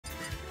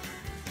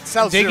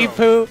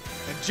Jiggypoo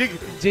and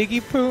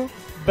Jiggypoo. Jiggypoo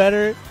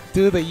better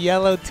do the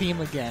yellow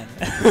team again.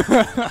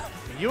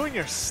 You and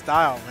your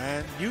style,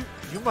 man. You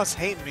must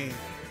hate me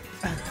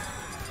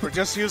for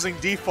just using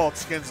default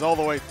skins all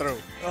the way through.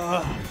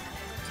 Oh,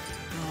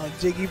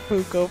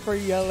 Jiggypoo, go for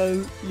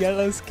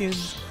yellow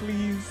skins,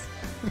 please.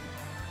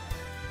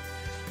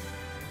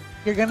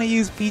 You're gonna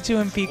use Pichu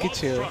and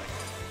Pikachu.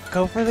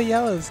 Go for the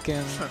yellow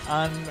skin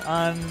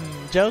on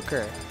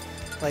Joker.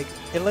 Like,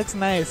 it looks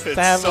nice to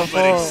have a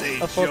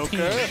full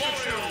team.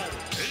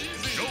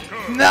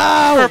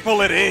 No!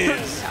 Purple it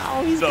is.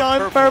 No, he's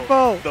going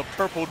purple. The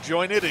purple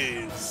joint it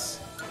is.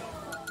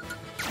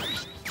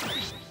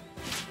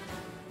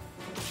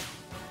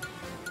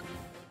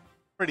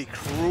 Pretty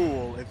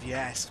cruel, if you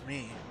ask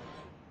me.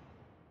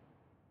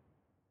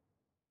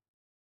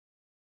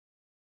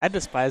 I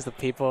despise the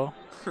people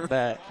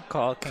that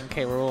call King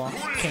K. Rool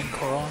King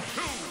Coral.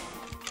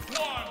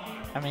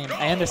 I mean,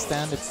 I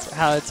understand it's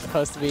how it's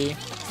supposed to be.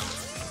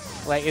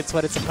 Like, it's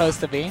what it's supposed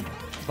to be.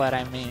 But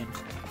I mean,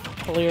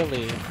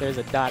 clearly there's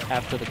a dot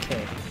after the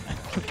K.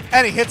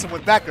 And he hits him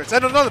with backwards.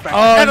 And another back.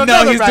 Oh, and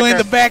no, he's doing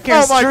the back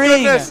air string. Oh, my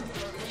goodness.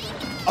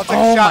 I'll take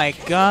a shot. My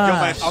gosh. Yo,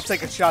 man, I'll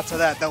take a shot to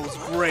that. That was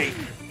great.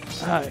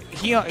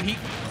 He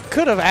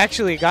could have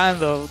actually gotten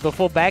the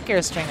full back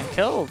air string and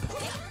killed.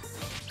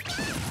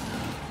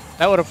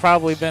 That would have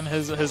probably been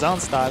his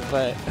own stock,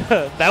 but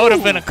that would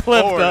have been a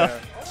clip, though.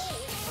 There.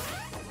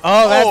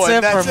 Oh, that's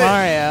it for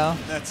Mario.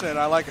 That's it.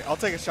 I like it. I'll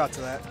take a shot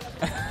to that.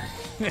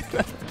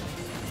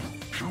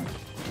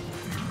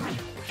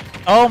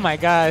 Oh my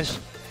gosh.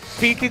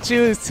 Pikachu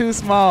is too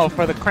small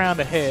for the crown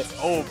to hit.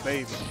 Oh,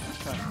 baby.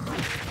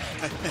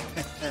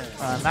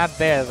 Not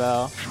there,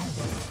 though.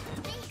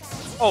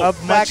 Oh,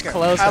 up much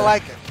closer. I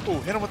like it. Oh,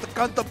 hit him with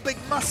the big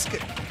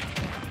musket.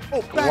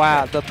 Oh, back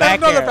wow, air. The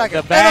back air.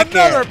 The back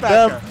air.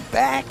 The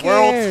back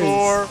air.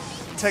 World tour.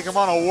 Take him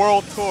on a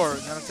world tour.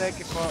 Gonna take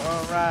it for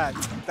a ride.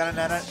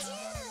 Da-da-da-da.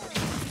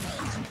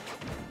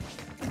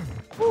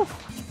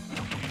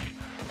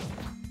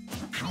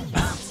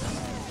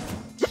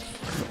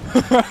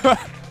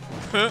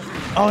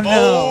 Oh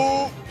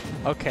no.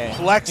 Okay.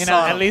 Flex on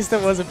at him. least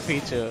it wasn't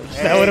Pichu.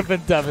 Hey, that would have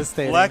been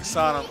devastating. Flex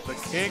on him. The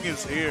king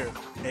is here.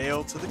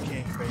 Hail to the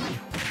king, baby.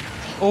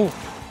 Oh.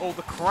 Oh,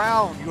 the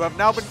crown. You have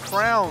now been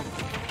crowned.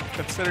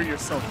 Consider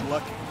yourself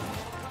lucky.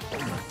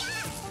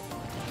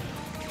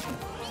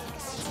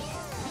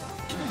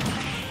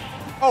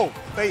 Oh,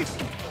 baby.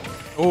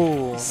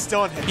 Oh.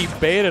 Still in hit. He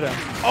baited him.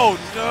 Oh,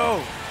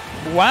 no.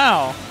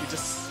 Wow. He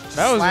just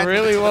that was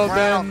really well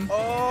done.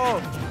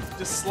 Oh,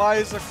 just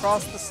slides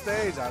across the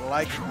stage. I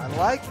like it. I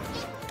like it.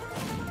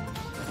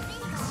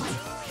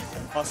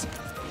 Hustle.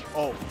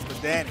 Oh, the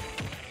Danny.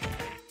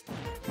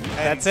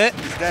 That's it?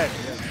 He's dead.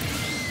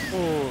 Yeah.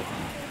 Ooh.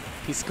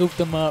 He scooped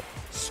him up.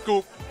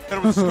 Scoop. Hit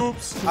him with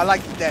scoops. I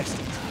like the dash.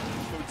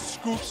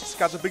 Scoops. He's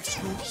got the big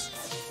scoops.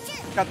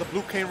 Got the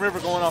Blue Cane River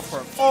going on for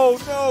him. Oh,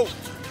 no.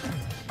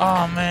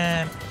 Oh,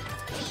 man.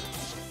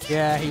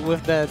 Yeah, he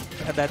whiffed that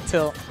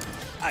tilt.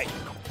 Aye.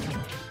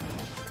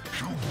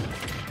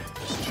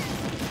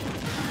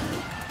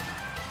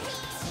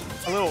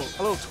 A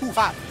little too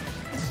hot.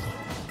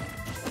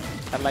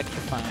 I'd like to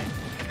find.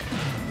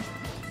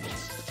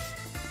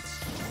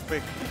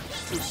 Quick.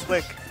 Too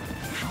slick.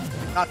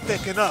 Not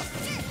thick enough.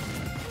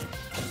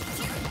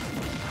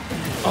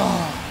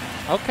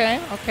 Oh, okay.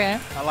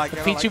 I like it.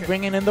 Pichu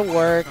bringing in the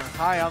work.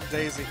 Hi, I'm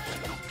Daisy.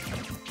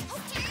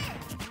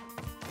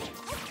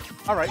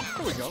 All right,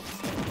 here we go.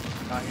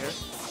 Not here.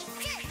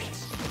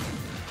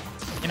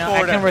 You know,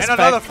 I can respect.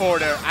 And another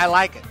forward air. I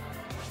like it.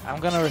 I'm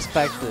gonna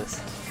respect this.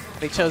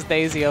 They chose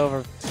Daisy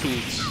over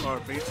Peach. Or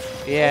Peach.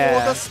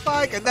 Yeah. Oh, the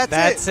spike, and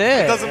that's it.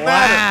 It. It doesn't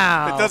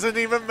matter. It doesn't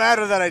even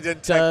matter that I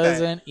didn't tech that.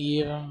 Doesn't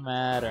even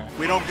matter.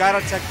 We don't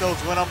gotta tech those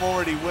when I'm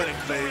already winning,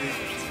 baby.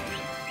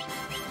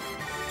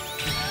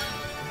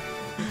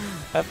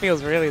 That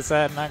feels really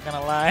sad, not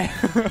gonna lie.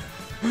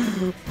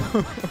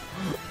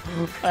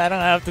 I don't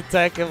have to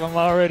tech if I'm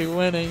already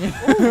winning.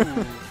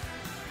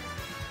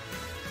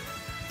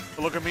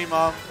 Look at me,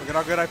 Mom. Look at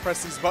how good I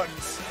press these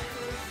buttons.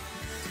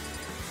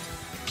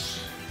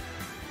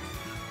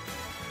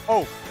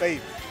 Oh,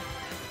 babe.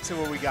 Let's see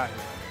what we got here.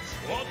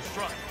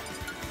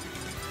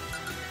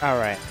 All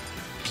right.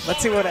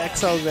 Let's see what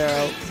XL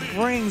Zero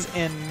brings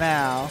in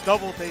now.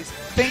 Double Daisy.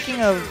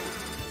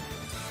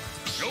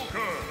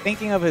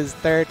 Thinking of his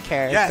third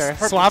character,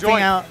 yes, swapping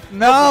joint. out.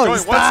 No,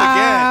 stop!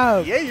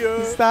 Once again.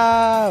 Yeah,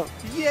 stop!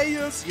 Yeah,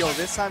 yo,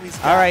 this time he's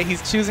got. All right,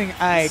 he's choosing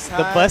Ike,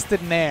 the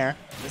busted Nair.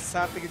 This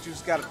time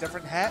Pikachu's got a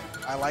different hat.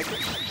 I like it.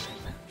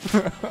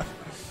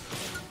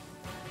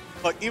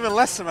 Look, even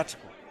less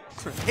symmetrical.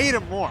 Hate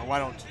him more. Why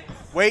don't you?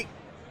 Wait.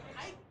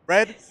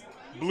 Red,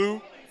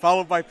 blue,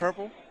 followed by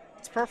purple.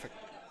 It's perfect.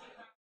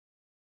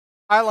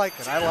 I like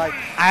it. I like it.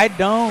 I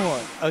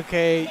don't.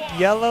 Okay,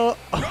 yellow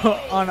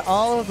on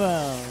all of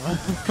them.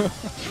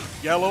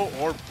 Yellow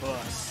or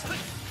bust.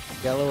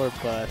 Yellow or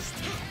bust.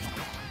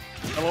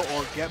 Yellow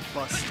or get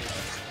busted.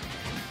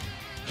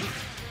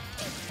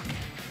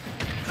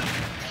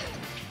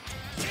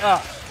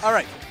 All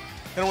right.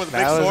 Hit him with a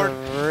big That sword.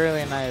 was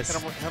really nice.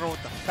 Hit him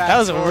with the fat That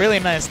was sword. a really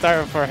nice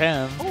start for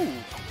him. Ooh,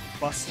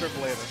 Buster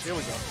Blader. Here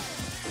we go.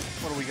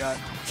 What do we got?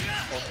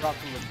 Oh, drop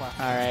through the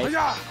platform. All right.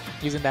 Yeah.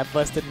 Using that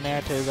busted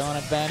nair to his own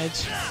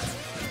advantage.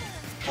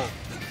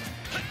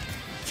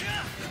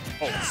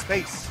 Oh,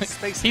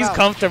 space. He's out.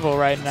 comfortable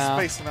right now.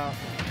 Spacing out.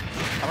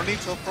 I don't need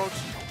to approach.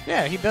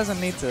 Yeah, he doesn't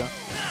need to.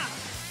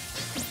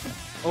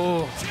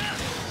 Oh.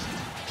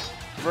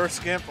 Reverse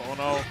skimp. Oh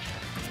no.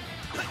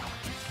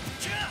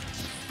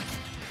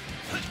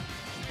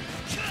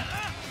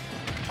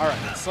 All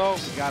right, so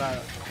we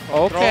gotta.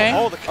 Okay.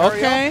 Throw. Oh, the carry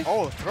Okay. up.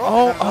 Oh, the throw.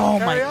 Oh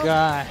my carry up.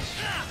 gosh.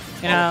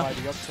 You know. By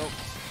the up tilt.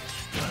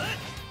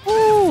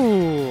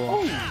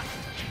 Ooh.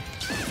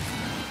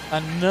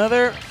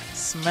 Another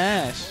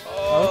smash.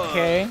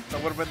 Okay.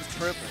 That would have been the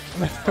triple.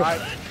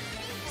 Right.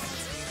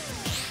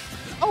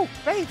 Oh,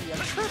 baby, a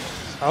triple.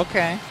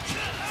 Okay.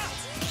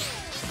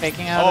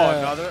 Taking out Oh,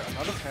 another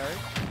parry.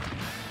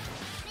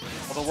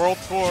 Oh, the world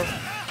tour.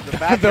 The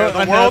back The- air, the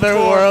another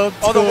world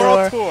Oh, the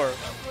world tour. tour.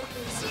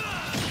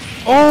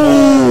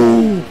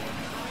 Oh!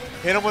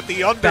 Hit him with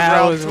the underground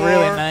That was tour.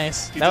 really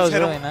nice. He That just was hit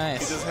really him,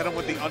 nice. He just hit him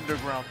with the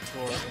underground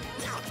tour.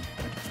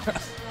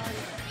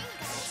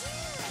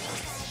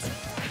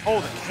 Oh,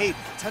 the cape.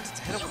 Attempted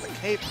to hit him with the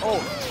cape. Oh,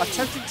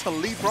 attempting to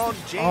LeBron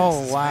James.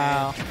 Oh,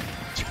 wow.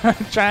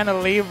 Trying to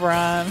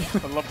LeBron.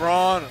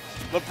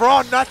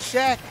 LeBron, not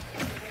Shaq.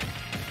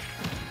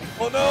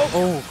 Oh, no.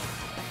 Oh.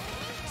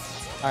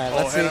 All right,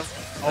 let's hit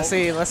him.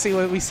 see. Let's see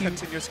what we see.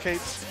 Continuous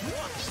capes.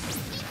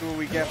 See what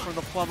we get from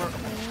the plumber.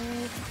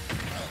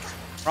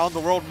 Around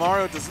the world,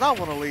 Mario does not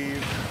want to leave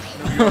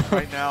New York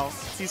right now.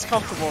 He's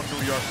comfortable in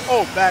New York.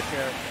 Oh, back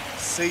air.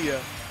 See ya.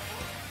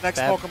 Next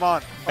That Pokemon. All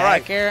Back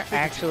right. air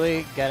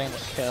actually getting the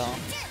kill.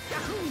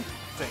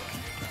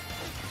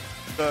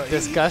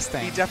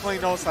 Disgusting. He definitely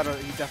knows how to.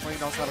 He definitely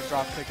knows how to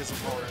drop kick his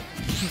opponent.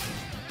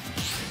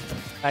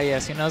 Ah,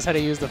 yes, he knows how to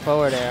use the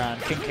forward air on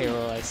King K.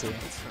 Rool, I see.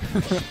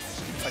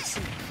 I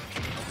see.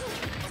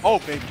 Oh,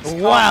 baby.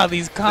 Wow,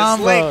 these combos.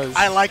 This link.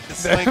 I like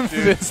this link,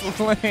 dude. This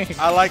link.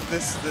 I like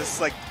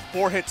this like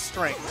 4-hit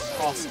strength.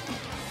 Awesome.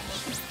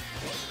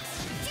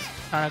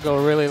 Trying to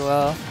go really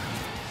low.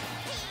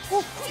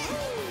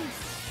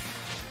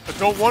 But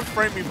don't one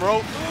frame me, bro.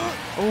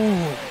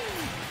 Ooh.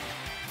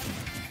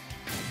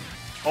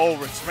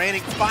 Oh, it's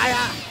raining fire.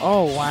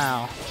 Oh,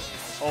 wow.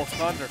 Oh,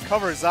 Thunder.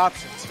 Cover his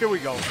options. Here we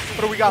go.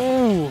 What do we got?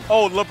 Ooh.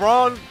 Oh,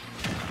 LeBron.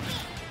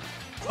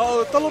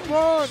 Oh, the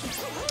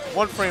LeBron.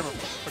 One frame him.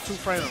 Or two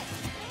frame him.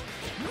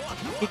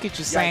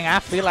 Pikachu saying, I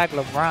feel like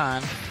LeBron.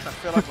 I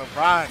feel like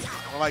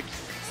LeBron.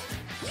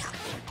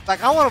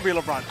 Like, I want to be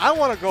LeBron. I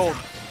want to go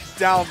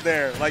down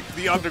there, like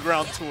the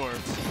underground tour.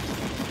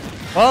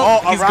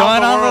 Well, Oh,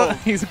 around the world.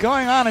 He's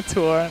going on a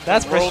tour.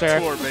 That's for World sure.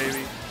 tour,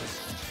 baby.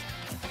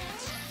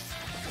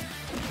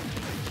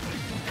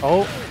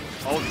 Oh,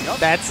 Oh, yep.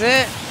 that's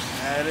it.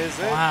 That is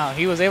it. Wow,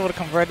 he was able to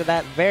convert to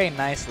that very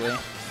nicely.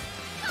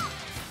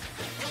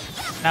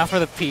 Now for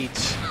the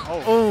Peach.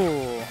 Oh,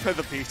 Ooh.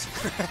 the Peach.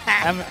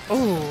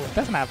 Ooh,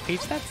 that's not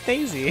Peach, that's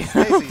Daisy.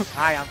 Daisy.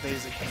 Hi, I'm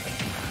Daisy.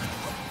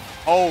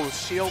 Oh,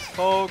 shield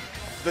poke.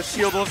 The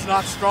shield was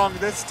not strong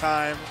this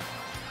time.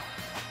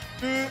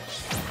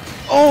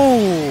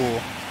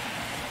 Oh.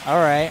 All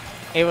right,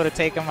 able to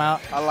take him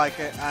out. I like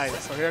it. All right,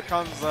 so here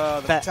comes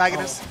the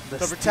protagonist. Oh,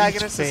 the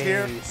protagonist is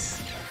here. phase.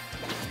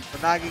 The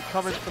Nagi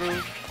coming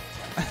through.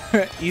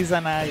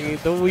 Izanagi,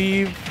 the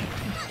weeb.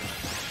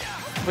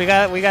 We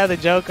got the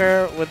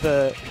Joker with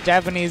the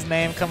Japanese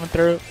name coming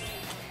through.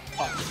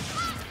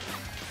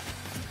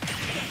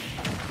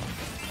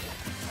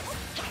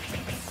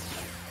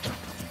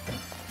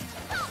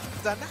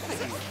 The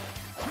Nagi.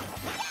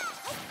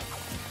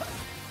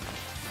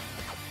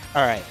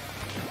 All right.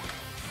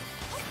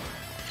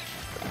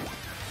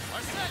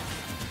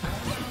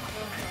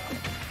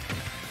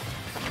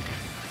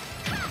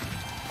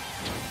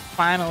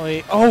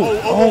 Finally.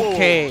 Oh,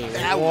 okay.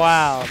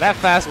 Wow, that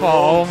fastball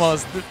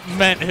almost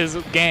meant his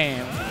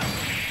game.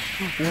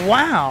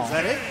 Wow. Is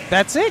that it?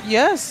 That's it.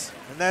 Yes.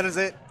 And that is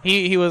it.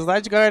 He was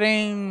ledge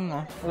guarding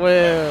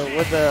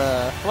with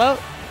the float.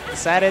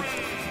 Decided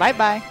bye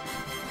bye.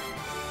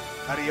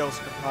 Adios,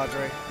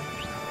 compadre.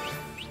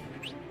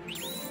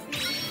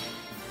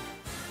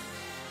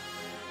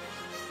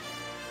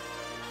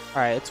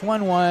 All right, it's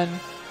 1-1.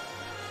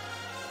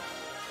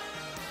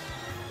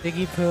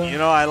 Jiggypoo. You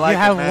know, I like you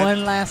have it, man.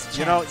 one last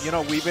chance. You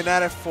know, we've been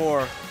at it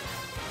for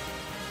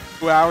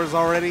 2 hours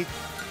already.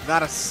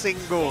 Not a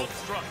single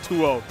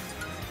 2-0.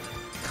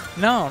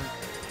 No.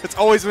 It's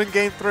always been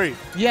game 3.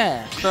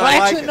 Yeah. I Well,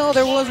 like actually, it. no,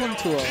 there was one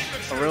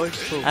 2-0. Oh, really?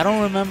 Cool. I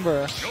don't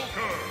remember.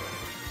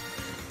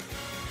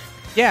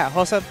 Yeah,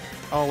 Hosa.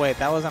 Oh, wait,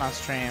 that wasn't on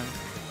stream.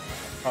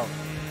 Oh.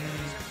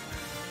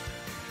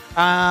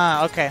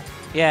 Ah, okay.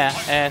 Yeah,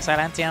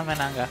 Sarantian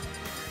Menanga.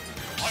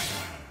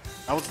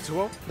 That was a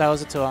 2-0? That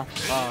was a 2-0.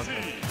 Oh,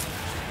 okay.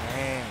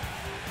 Man.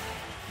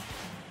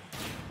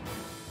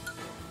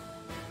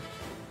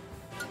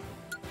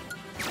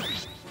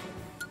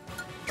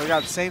 We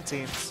got the same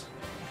teams.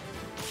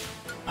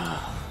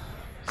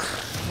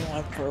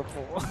 One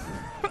purple.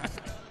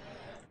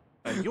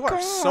 You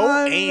are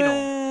so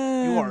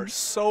anal. You are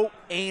so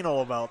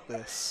anal about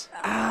this.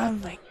 Oh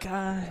my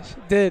gosh.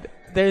 Dude,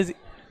 there's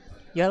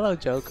Yellow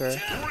Joker.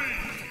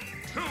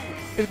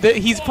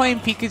 He's playing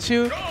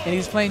Pikachu, and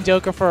he's playing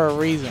Joker for a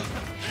reason.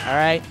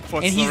 Alright?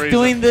 And he's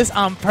doing this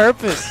on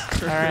purpose.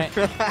 Alright?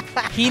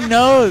 He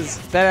knows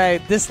that I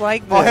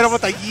dislike this. Oh, hit him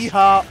with a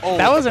yeehaw. Oh,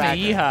 that wasn't a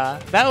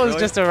yeehaw. That was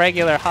just a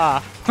regular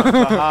ha.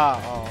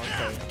 Oh,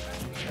 okay.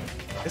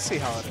 Let's see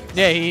how it is.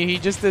 Yeah, he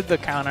just did the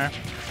counter.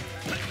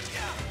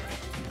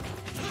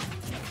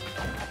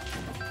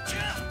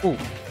 Ooh. Oh,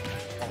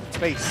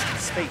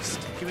 space.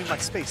 Give me my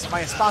space.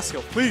 My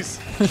espacio, please.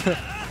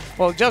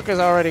 Well, Joker's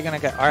already going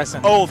to get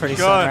arson pretty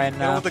soon right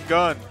now. Hit him with the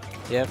gun.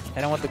 Yep,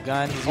 hit him with the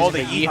gun. He's all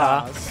using the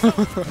yeehaws.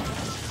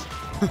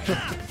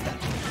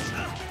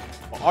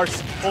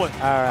 Arson, pull it. All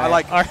right. I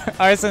like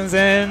Arson's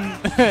in.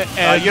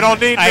 And you don't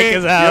need Ike me.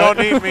 Is out.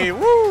 You don't need me.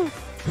 Woo!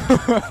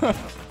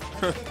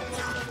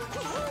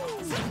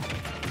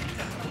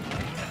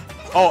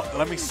 Oh,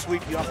 let me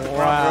sweep you off the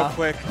ground real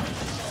quick.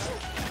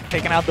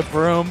 Taking out the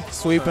broom,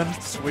 sweeping.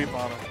 Sweep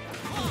on him.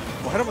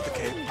 Well, hit him with the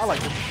cape. I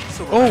like it.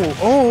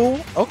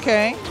 Oh,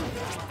 okay.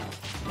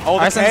 Oh,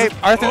 the cape.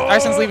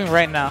 Arson's leaving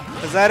right now.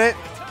 Is that it?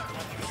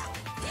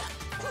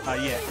 Not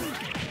yet.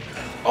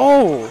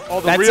 Oh,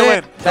 the reel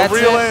in. The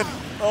reel in.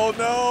 Oh,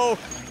 no.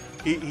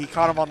 He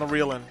caught him on the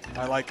reel in.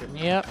 I like it.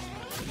 Yep.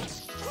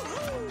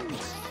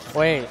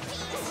 Wait.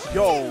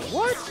 Yo,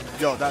 what?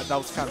 Yo, that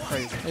was kind of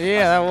crazy.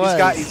 Yeah, that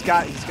was. He's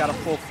got a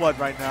full flood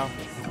right now.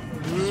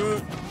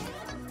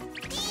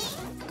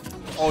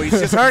 Oh, he's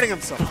just hurting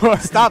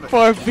himself. Stop it.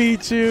 Poor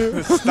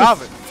Pichu.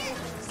 Stop it.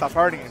 Stop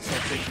hurting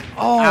yourself.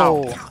 Oh,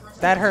 ow.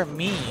 That hurt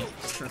me.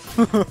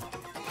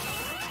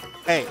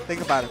 Hey,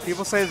 think about it.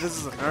 People say this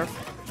is a nerf.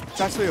 It's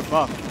actually a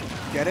buff.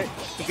 Get it?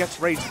 He gets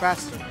rage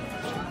faster.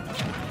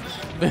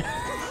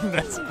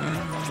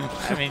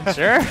 I mean,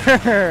 sure.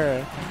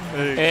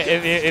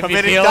 If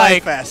you feel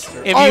like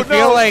faster. If you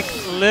feel like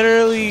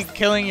literally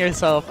killing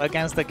yourself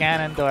against the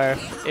Ganondorf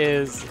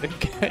is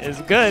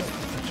good,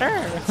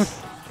 sure.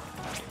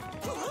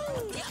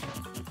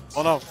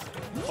 Oh no.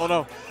 Oh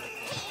no.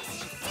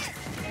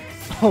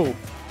 Oh.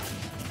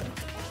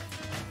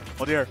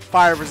 Oh dear.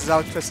 Fire versus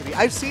electricity.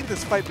 I've seen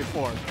this fight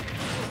before.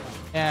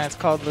 Yeah, it's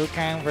called Liu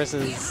Kang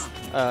versus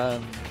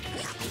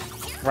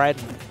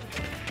Raiden.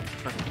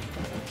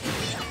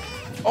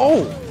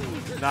 Oh!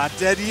 Not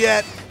dead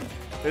yet.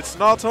 It's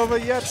not over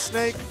yet,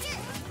 Snake.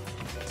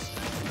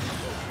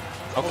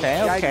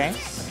 Okay, oh, okay.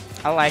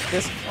 I like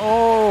this.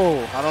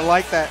 Oh! I don't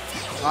like that.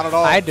 Not at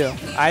all. I do.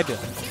 I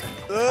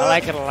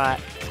like it a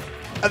lot.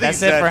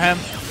 That's it for him.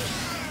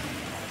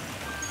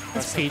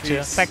 That's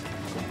Pichu.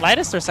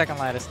 Lightest or second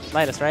lightest?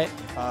 Lightest, right?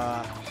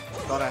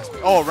 Don't ask me.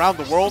 Oh, around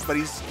the world, but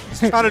he's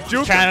trying to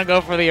juke. Trying to go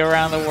for the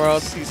around the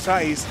world.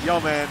 Yo,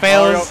 man.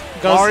 Fails.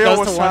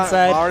 Goes to one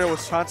side. Mario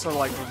was trying to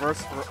like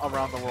reverse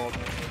around the world.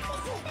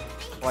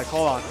 Like,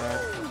 hold on,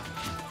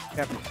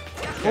 man.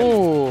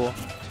 Ooh.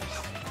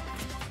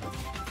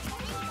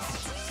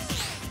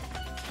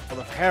 Oh,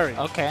 the parry.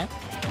 Okay.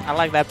 I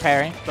like that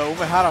parry. The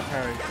Umehara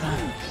parry.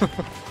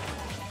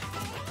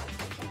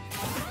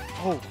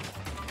 Oh.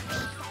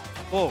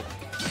 Oh.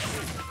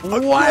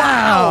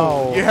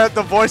 Wow. You heard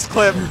the voice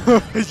clip.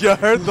 You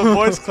heard the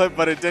voice clip,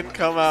 but it didn't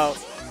come out.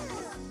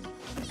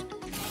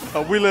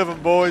 We living,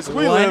 boys.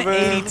 We living.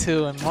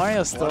 182, and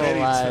Mario's still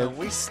alive.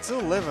 We still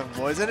living,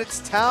 boys, and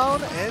it's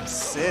town and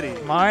city.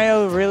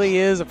 Mario really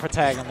is a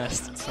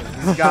protagonist.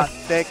 He's got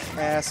thick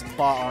ass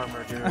plot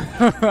armor, dude.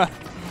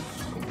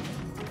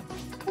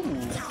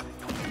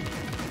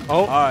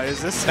 Oh, alright,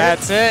 is this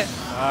that's it?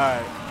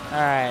 Alright.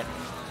 Alright.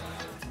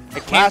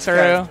 It came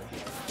through.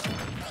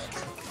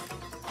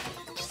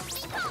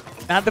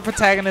 Not the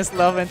protagonist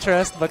love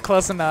interest, but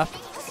close enough.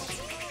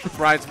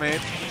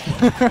 Bridesmaid.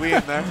 We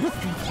in there.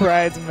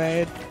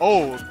 Bridesmaid.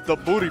 Oh, the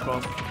booty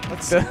bump.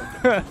 Let's see.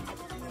 Hit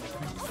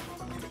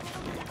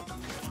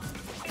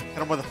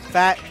him with a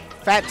fat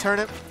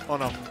turnip. Oh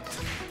no.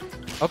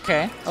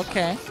 Okay,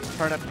 okay.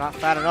 Turnip not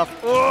fat enough.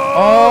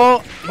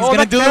 Oh, he's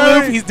gonna do the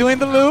loop. He's doing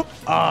the loop.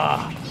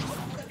 Ah,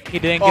 he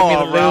didn't give me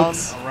the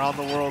loops. Around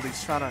the world,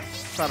 he's trying to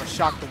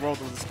shock the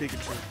world with his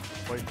Pikachu.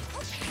 Wait.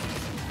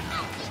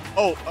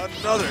 Oh,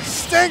 another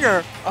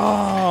stinger!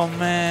 Oh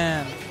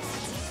man.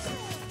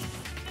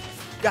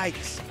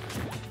 Yikes.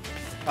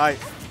 Alright.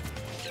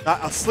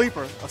 Not a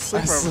sleeper. A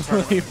sleeper of a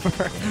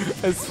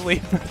tournament. A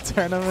sleeper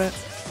tournament.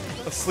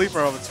 A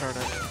sleeper of a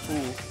tournament.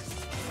 Ooh.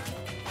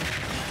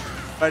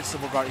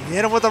 Vegetable garden. You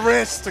hit him with the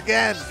wrist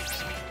again.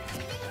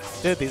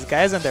 Dude, these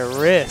guys on their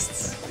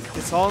wrists.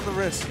 It's all in the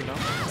wrist, you know?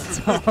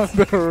 It's all on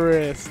the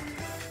wrist.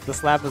 The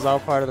slap is all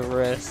part of the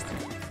wrist.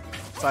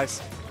 It's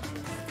ice.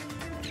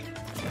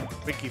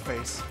 Winky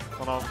face.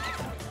 Hold on.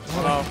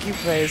 Winky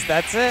face.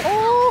 That's it.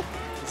 Oh!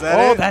 Is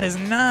that it? That is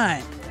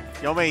not.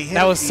 Yo, man, he hit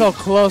that was so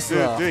close, dude,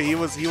 though. Dude, he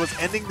was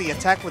ending the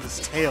attack with his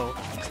tail.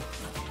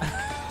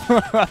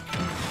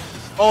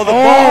 Oh, the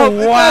ball!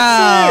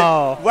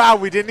 Wow! That's it. Wow,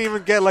 we didn't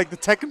even get like the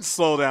Tekken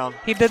slowdown.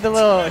 He did the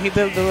little hip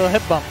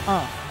bump.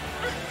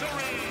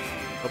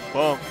 The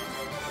bump.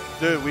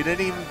 Dude, we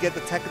didn't even get the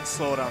Tekken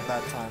slowdown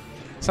that time.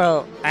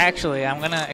 So, actually, I'm going to